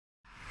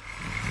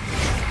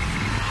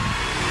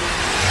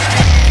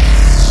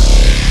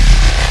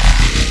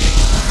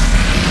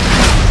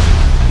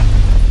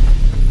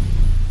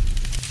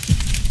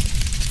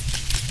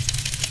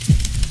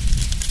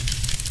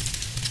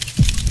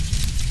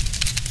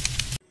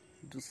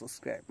To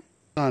subscribe.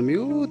 हामी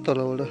उ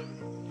तलबाट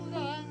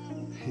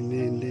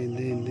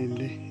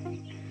हिँड्दै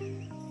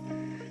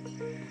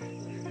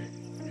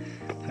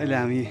अहिले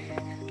हामी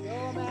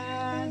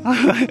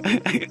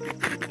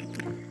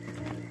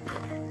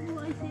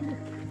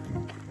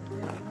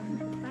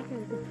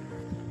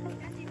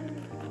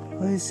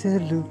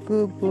लुको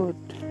बोट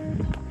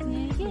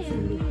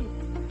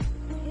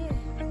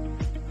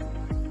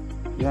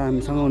यहाँ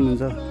हामीसँग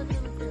हुनुहुन्छ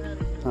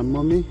हामी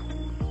मम्मी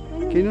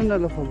किन्नु न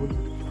ल फबुल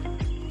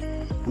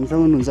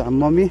हामीसँग हुनुहुन्छ हामी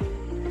मम्मी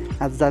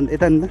आज जानु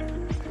यता नि त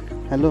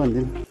हेलो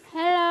भनिदिनु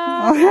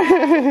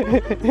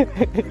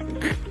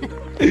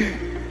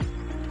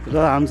र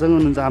हामीसँग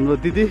हुनुहुन्छ हाम्रो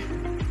दिदी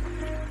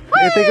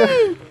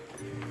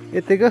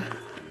यतैको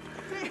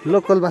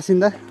लोकल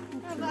बासिन्दा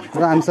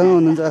र हामीसँग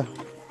हुनुहुन्छ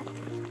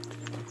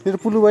मेरो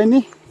पुलु बहिनी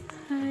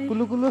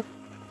पुलु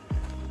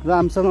र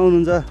हामीसँग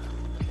हुनुहुन्छ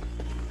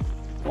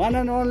वान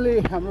एन्ड ओन्ली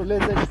हाम्रो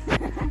लेजेन्ड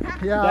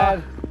ड्याड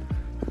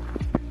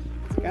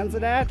कान्छ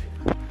ड्याड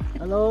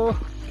हेलो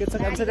के छ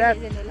कान्छ ड्याड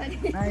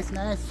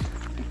नाइस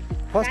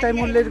फर्स्ट टाइम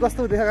उनले कस्तो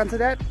हुँदैछ कान्छ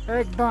ड्याड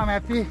एकदम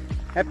ह्याप्पी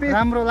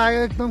राम्रो लाग्यो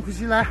एकदम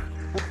खुसी लाग्यो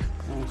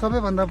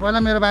सबैभन्दा पहिला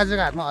मेरो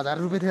बाजेको हातमा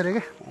 1000 रुपियाँ थियो अरे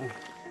क्या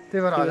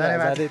त्यही भएर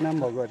 1000 नाम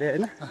भएको अरे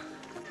होइन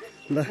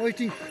ल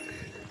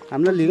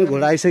हामीलाई लिनु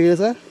घोडा आइसकेको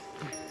छ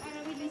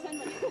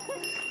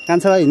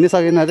कान्छा भाइ हिँड्नै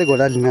सकेन अरे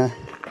घोडा लिन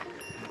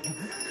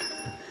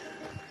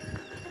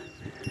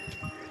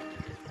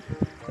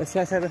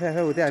स्यासा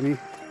हुँदै हामी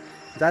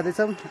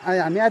जाँदैछौँ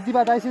हामी आधी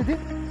बाटो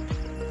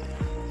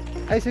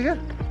आइसक्यो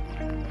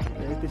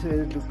त्यसो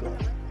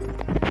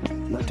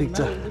ल ठिक छ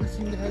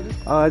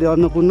अगाडि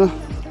अन्नपूर्ण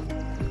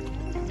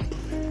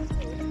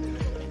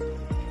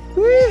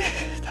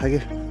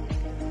थाक्यो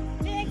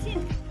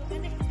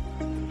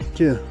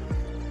के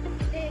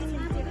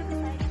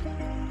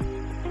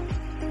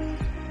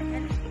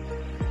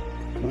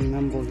हो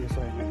नाम बोल्दैछ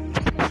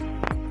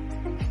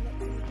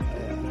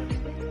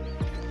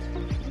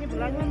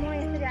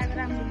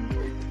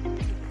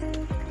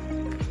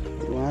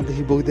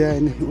उहाँदेखि बोक्दै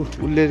आयो नि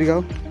उल्लेरी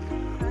गाउँ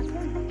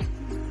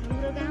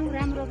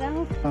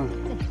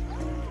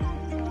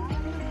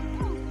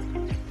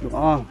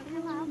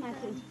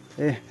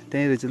ए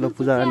त्यहीँ रहेछ ल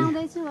पूजा गर्ने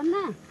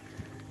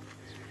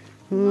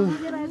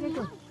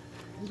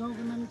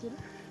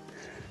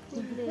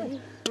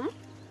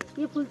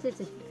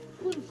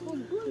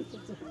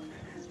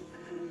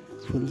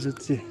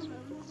फुलचुच्ची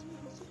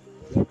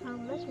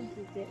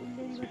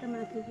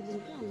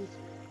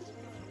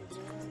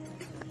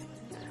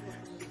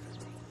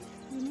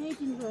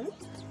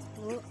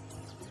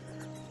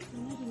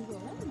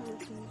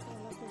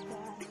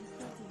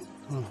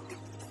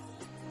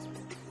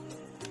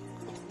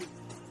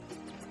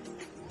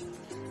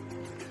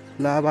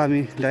ल अब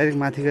हामी डाइरेक्ट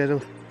माथि गएर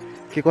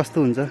के कस्तो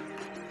हुन्छ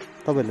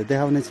तपाईँहरूलाई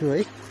देखाउने छु है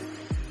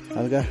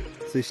हल्का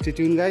सो स्टे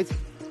ट्युन गाइज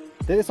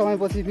धेरै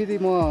समयपछि फेरि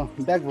म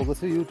ब्याक भएको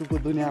छु युट्युबको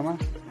दुनियाँमा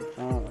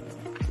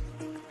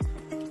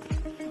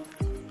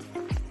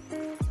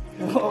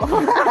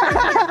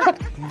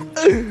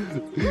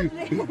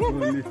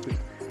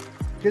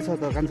के छ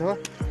त कान्छा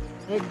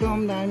एकदम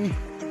दामी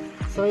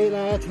सही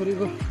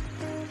लाग्यो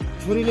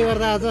छोरीले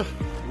गर्दा आज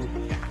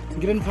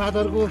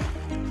ग्रान्डफादरको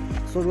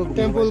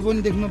टेम्पल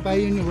पनि देख्न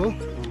पाइनु भयो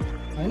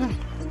होइन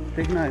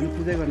देख्न होइन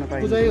पूजै गर्न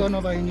पाइनु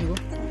भयो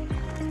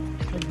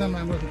एकदम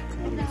राम्रो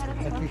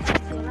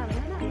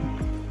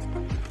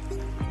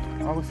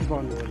अवश्य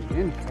गर्नु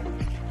पर्यो नि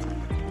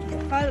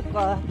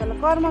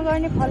कर्म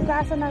गर्ने फलको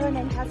आशा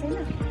नगर्ने थाहा छैन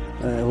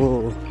हो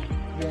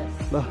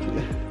ल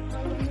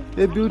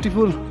ए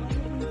ब्युटिफुल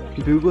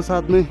भ्यूको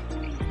साथमै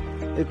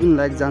एकदिन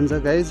लाइक जान्छ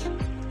गाइज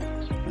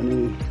अनि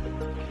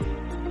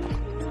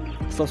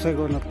सब्सक्राइब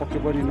गर्न पक्कै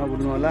पनि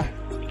नभुल्नु होला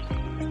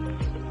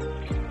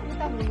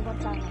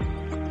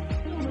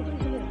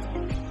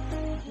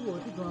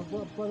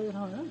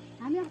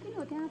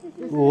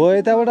हो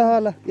यताबाट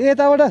होला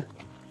यताबाट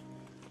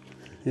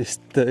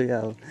यस्तो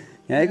अब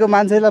यहीँको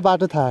मान्छेलाई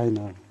बाटो थाहा छैन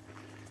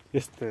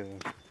यस्तो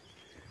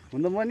हुन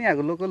त म नि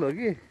यहाँको लोकल हो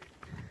कि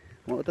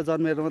म त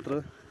जन्मेर मात्र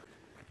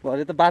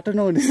भरे त बाटो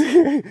नहुने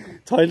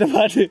छैन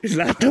बाटो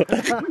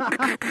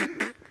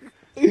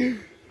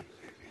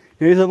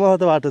यहीँसम्म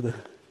त बाटो त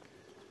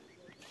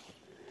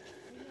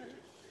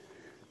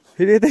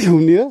फेरि यतै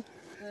घुम्ने हो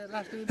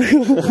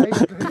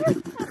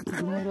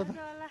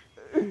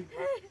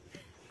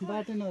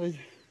बाटो नरहेछ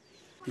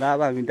ल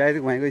अब हामी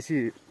डाइरेक्ट वहीँ गएपछि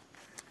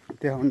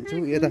देखाउने छु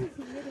यता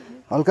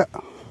हल्का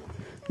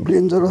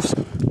डेन्जरस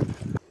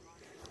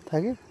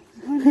थाक्यो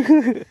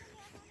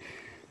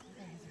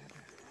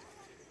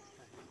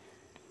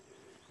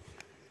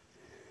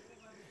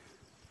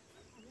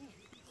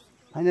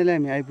फाइनली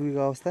हामी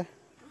आइपुगेको अवस्था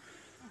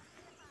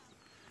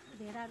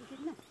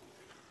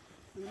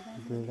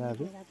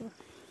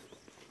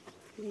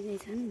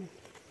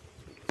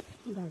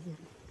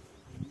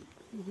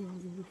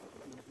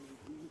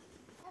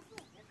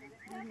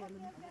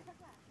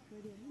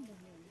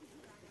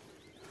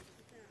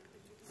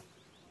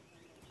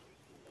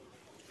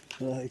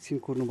र एकछिन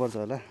कुर्नुपर्छ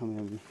होला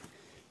हामी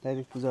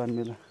डाइरेक्ट पूजा गर्ने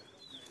बेला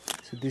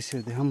यसो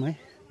दृश्यहरू देखाउँ है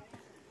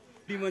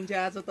मान्छे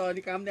आज त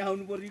अलि काम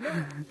देखाउनु पर्दैन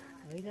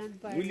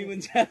बुली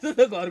मान्छे आज त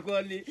घरको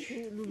अलि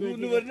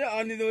उड्नु पर्छ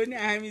अनि त पनि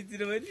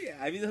हामीतिर पनि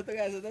हामी जस्तो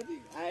गएको छ त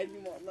आयो नि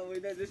मतलब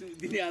होइन जस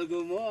दिने खालको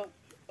म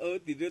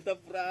तिम्रो त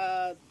पुरा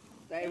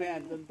टाइमै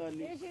हान्छ नि त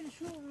अनि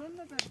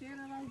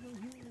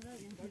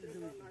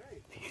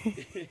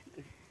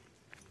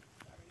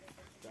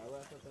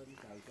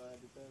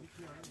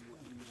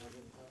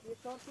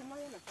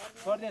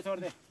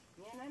छोड्दे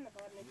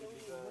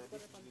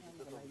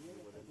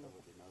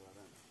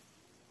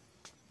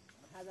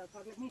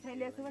मिठाई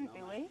ल्याएको पनि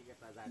त्यो है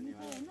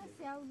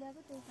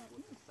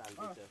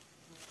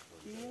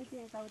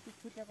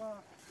छुटेको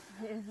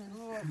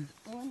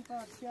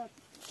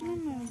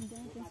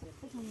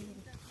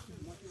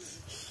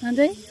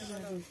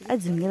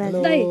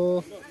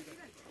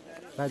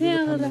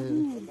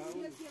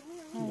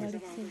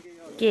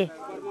के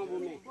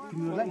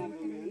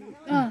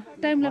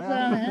टाइम लाग्छ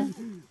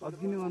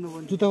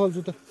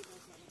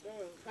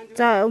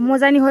जुत्ता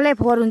मोजा नि होला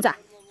फोहोर हुन्छ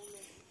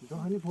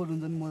जखनी फोहोर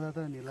हुन्छ नि मजा त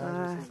नि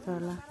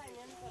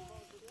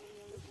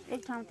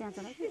एक ठाउँ त्यहाँ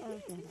चला कि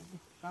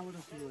कहाँबाट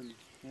सुरु गर्ने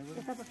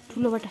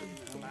ठुलोबाट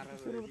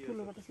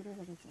सुरु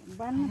गर्दैछ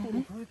बान्नु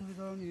थोरै थोरै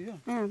चलाउने हो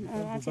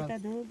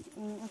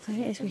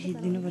यसको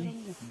खिचिदिनु पर्यो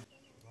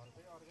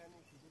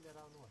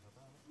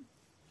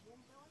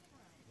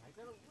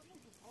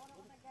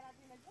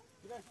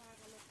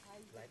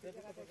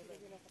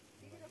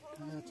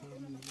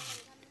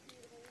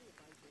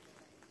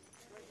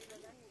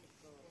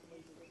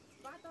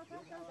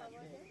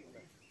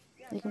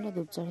एकपल्ट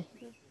धुप चढे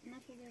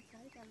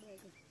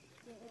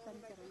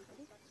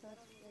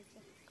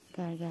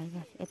गाड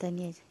यता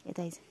नि आइज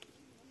यता आइज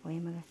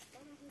भएमा गा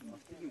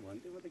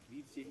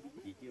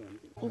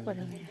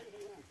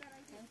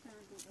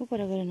उपर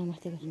गएर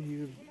नमस्ते गर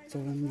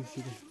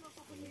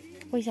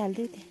पैसा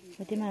हाल्दै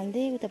थियो त्यहीमा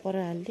हाल्दै उता पर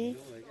हाल्दै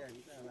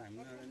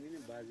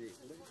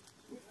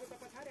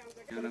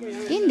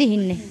किन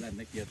देखिन्ने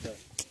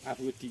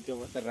आफूको टिकटक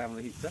त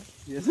राम्रो खिच्छ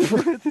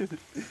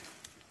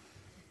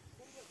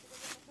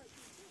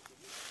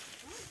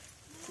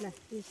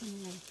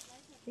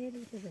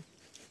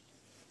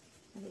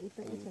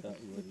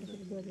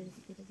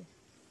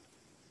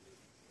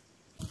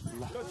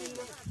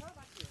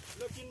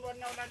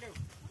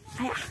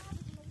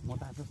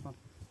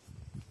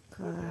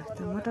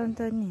मटन त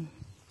नि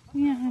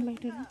यहाँ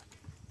लाइटर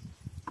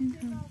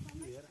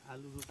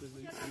आलु रोपेको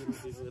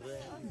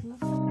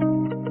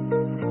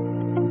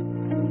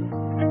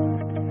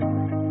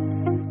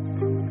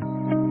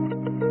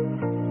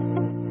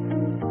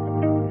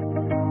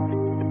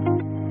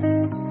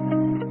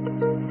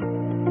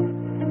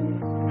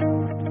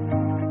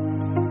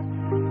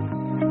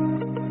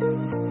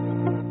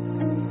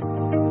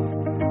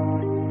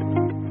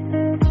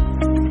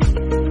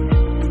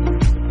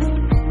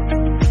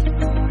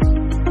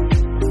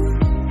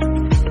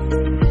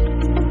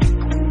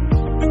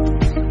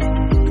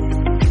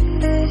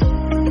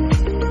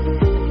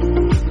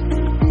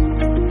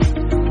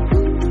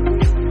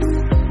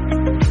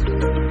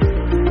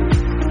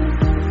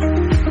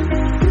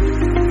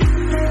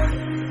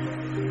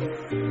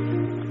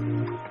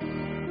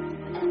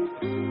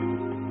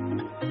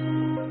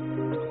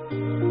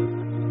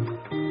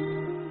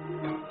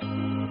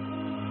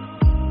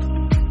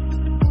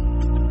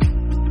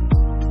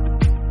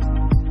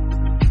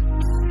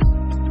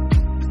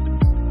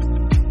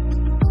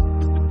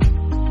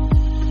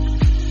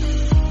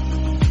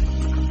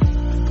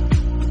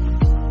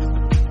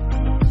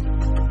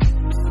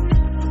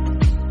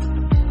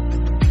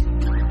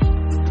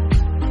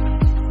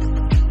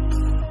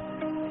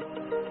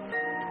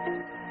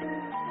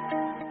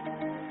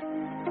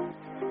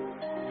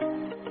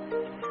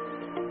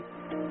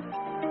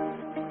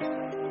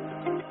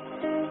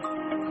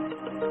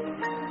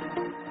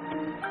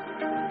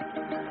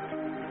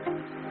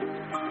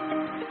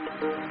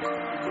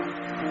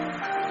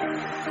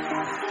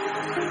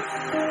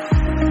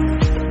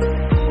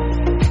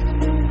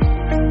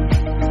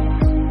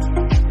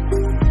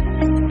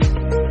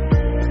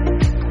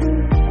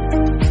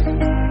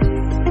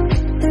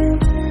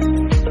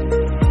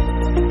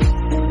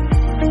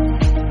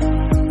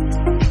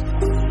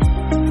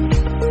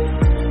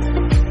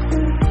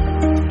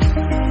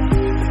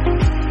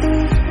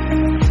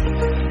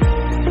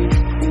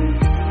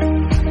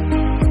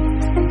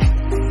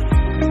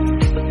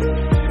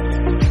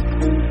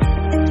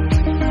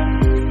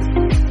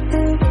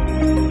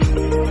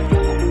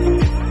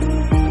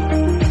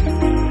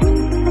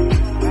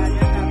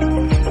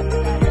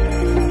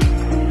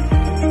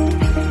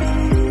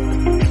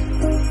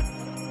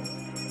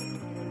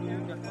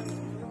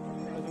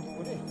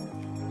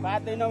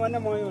बाँच्दैन भने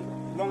म यो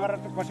लङ्गर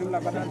पसिमला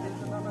बना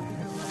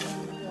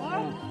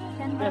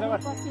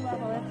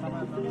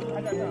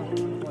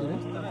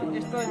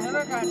यस्तो होइन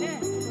र काट्ने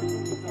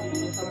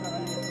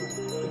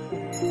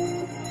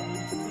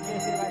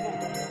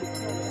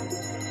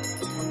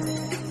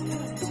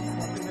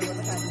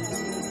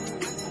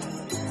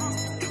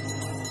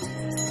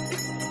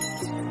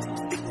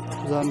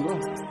जानुभयो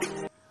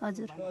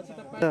हजुर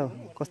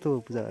कस्तो भयो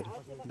पूजाहरू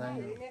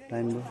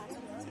टाइम भयो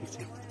ठिक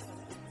छ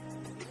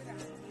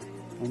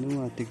अनि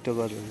उहाँ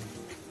टिकटकरहरू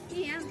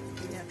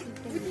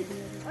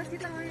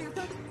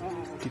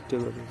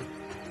टिकटकरहरू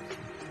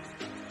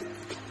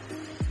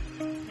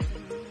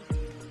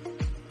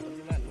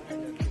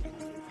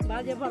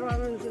बाजे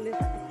बर्बादले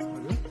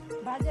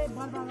बाजे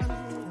बर्बादले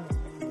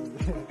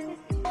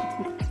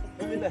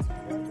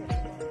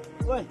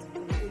ओइ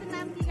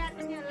नाम की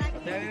गाड्नु नि होला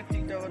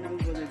टिकटक नाम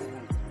बोलेको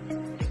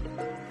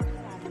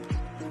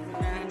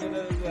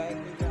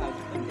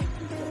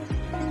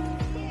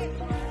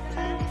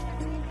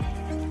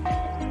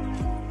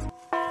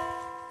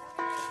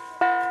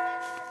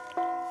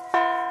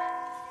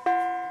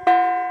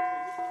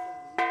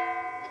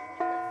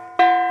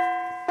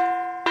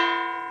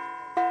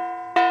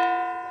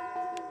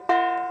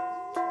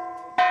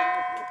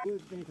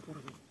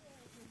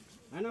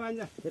Ano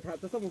banja? Kita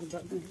tu semua kita.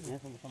 Ya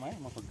sama ya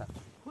mau kita.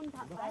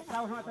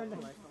 Tahu sama tu.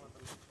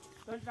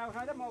 Tuan tahu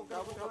saja mau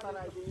kau tahu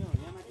ini.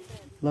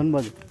 Lawn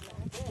बज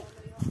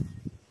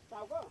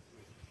Tahu ko?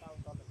 Tahu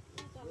tahu.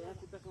 Ya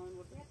kita kawan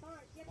buat.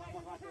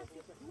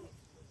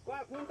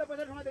 Kau kau tak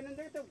pasal sama dengan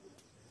dia tu.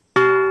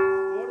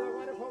 Orang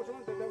orang kau sama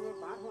tu tu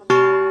bahar.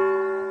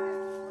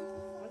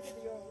 Nanti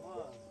dia.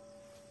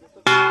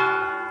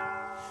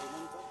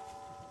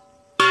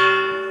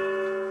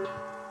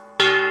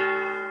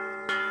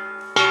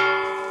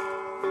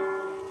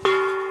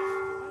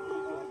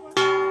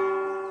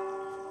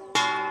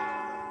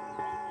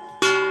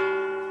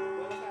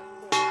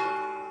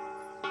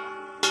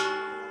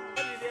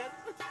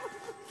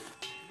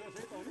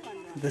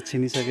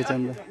 छिनिसकेछ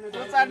नि त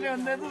गोचार्ने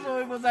भन्दै त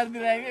सबै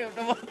गोचारतिर आयो कि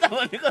एउटा बत्ता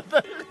भनेको त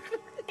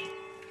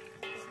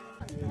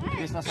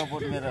त्यसमा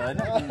सपोर्ट मेरो होइन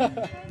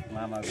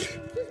मामाको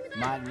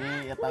माग्ने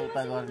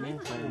यताउता गर्ने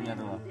सबै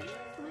मेरो हो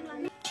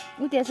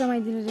उ त्यहाँ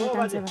समाइदिनु रे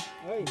कान्छा बा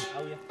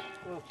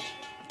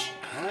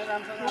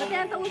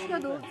त्यहाँ त उसको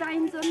धुप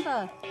चाहिन्छ नि त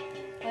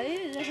है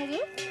रेखाजु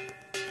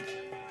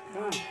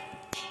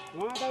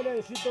उहाँ कहिले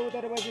सिद्धो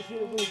उतारेपछि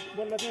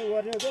बल्ल चाहिँ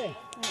गर्ने के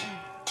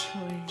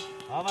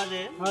हो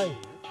बाजे है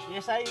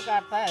ऐसा ही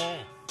काटता है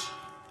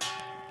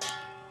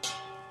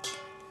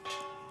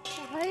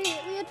है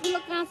उयो ठुलो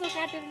काँचो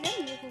काटेर ल्याउ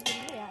यो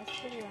कुकुरले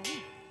यस्तो गर्ने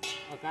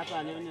काँचो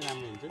हाल्यो भने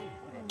राम्रो हुन्छ नि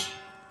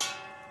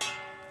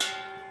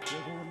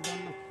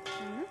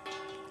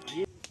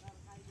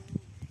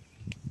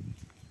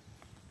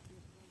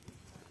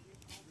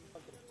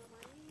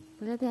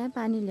पुरा त्यहाँ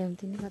पानी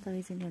ल्याउँथ्यो नि कता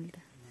गएछ नि अहिले त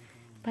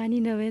पानी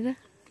नभएर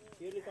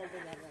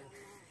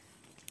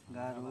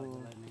गाह्रो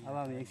अब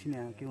हामी एकछिन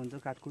यहाँ के हुन्छ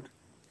काटकुट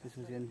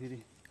त्यसपछि अनि फेरि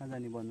कहाँ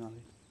जाने भन्नु अब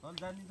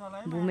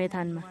भूमे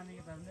थानमा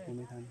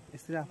भूमे थान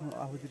यसरी आफ्नो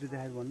आफूतिर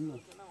देखाएर भन्नु न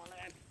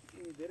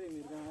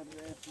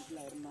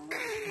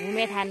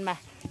भूमे थानमा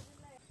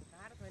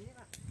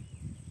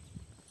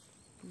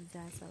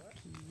पूजा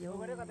सकियो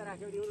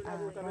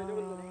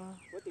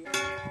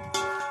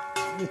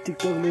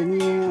टिकटकले नि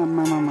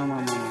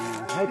आमामामामा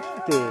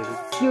के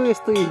हो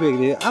यस्तो इफेक्ट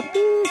रे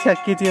आफै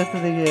छ्याक्की थियो जस्तो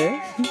देखियो है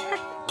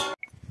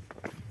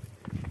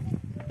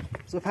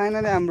सो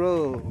फाइनली हाम्रो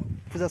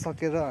पूजा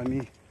सकेर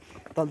हामी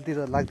तलतिर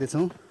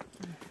लाग्दैछौँ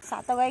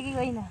सातो गयो कि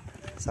गइन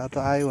सातो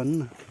आयो भन्नु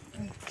न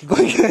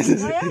गयो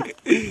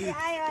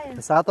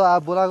सातो आ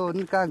बोलाएको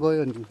भने कहाँ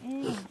गयो नि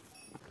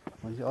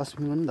भनेपछि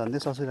अस्मी पनि धन्दै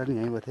ससुराली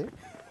यहीँ भएको थिएँ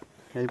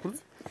यहीँ पुल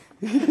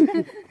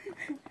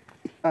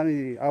अनि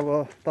अब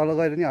तल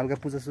गएर नि हल्का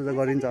पूजासुजा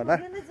गरिन्छ होला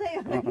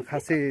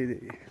खासै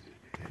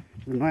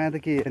नयाँ त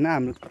के होइन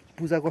हाम्रो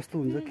पूजा कस्तो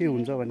हुन्छ के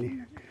हुन्छ भन्ने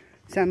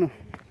सानो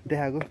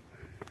देखाएको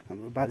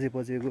हाम्रो बाजे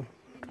बजेको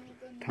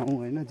ठाउँ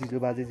होइन जिजो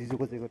बाजे जिजो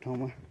बजेको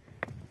ठाउँमा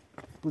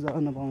पूजा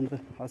गर्न पाउँदा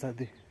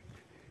असाध्यै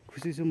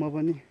खुसी छु म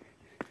पनि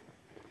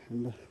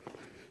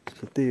अन्त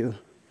त्यही हो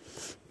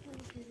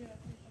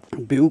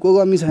भ्यूको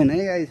कमी छैन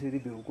है गाइस फेरि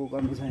भ्यूको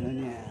कमी छैन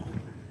नि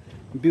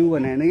भ्यू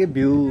भने होइन कि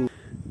भ्यू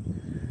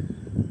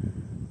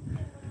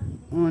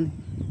अनि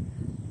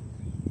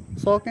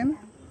सकेन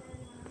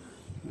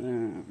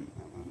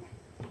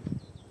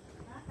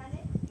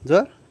ज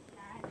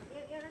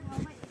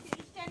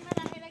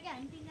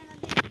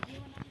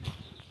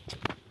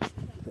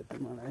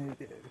मलाई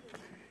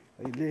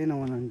अहिले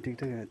नबनाउने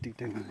टिकटक यो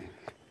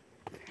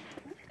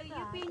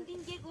पेन्टिङ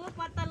के को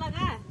पत्ता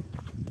लगा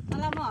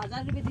तँलाई म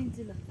 1000 रुपैयाँ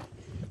दिन्छु ल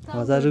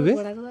 1000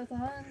 रुपैयाँ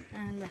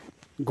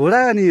घोडा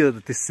नि यो त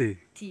त्यसै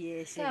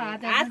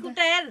हात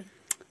खुट्टा हेर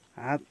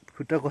हात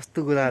खुट्टा कस्तो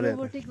घोडा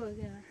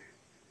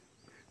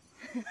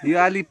यो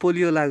अलि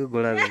पोलियो लाग्यो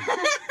घोडा खै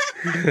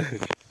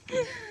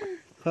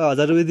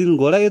 1000 रुपैयाँ दिनु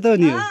घोडा यो त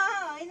नि हो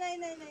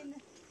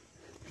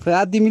खै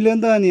आधी मिल्यो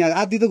नि त अनि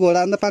आधी त घोडा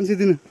अन्त 500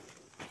 दिनु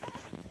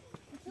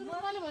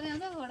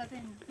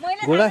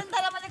घोडा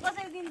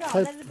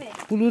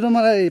पुलु र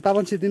मलाई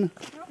 500 दिनु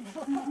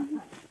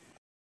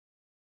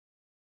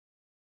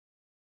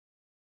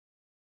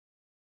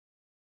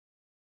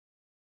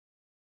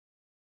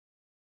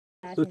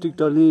त्यो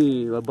टिकटक नि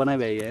बनाइ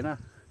भ्याइ होइन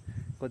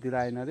कतिवटा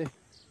आएन अरे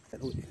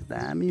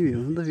दामी भ्यू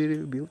हुन्छ त फेरि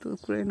भ्यू त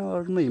कुरै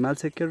नगर्नु हिमाल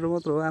सेकेर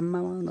मात्र हो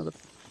आम्मामा नत्र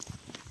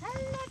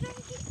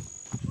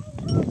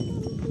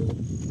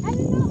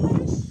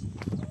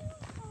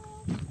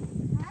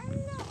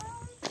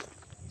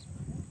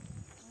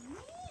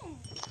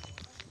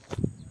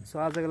सो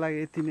आजको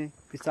लागि यति नै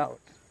पिस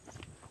आउट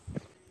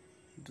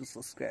डु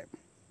सब्सक्राइब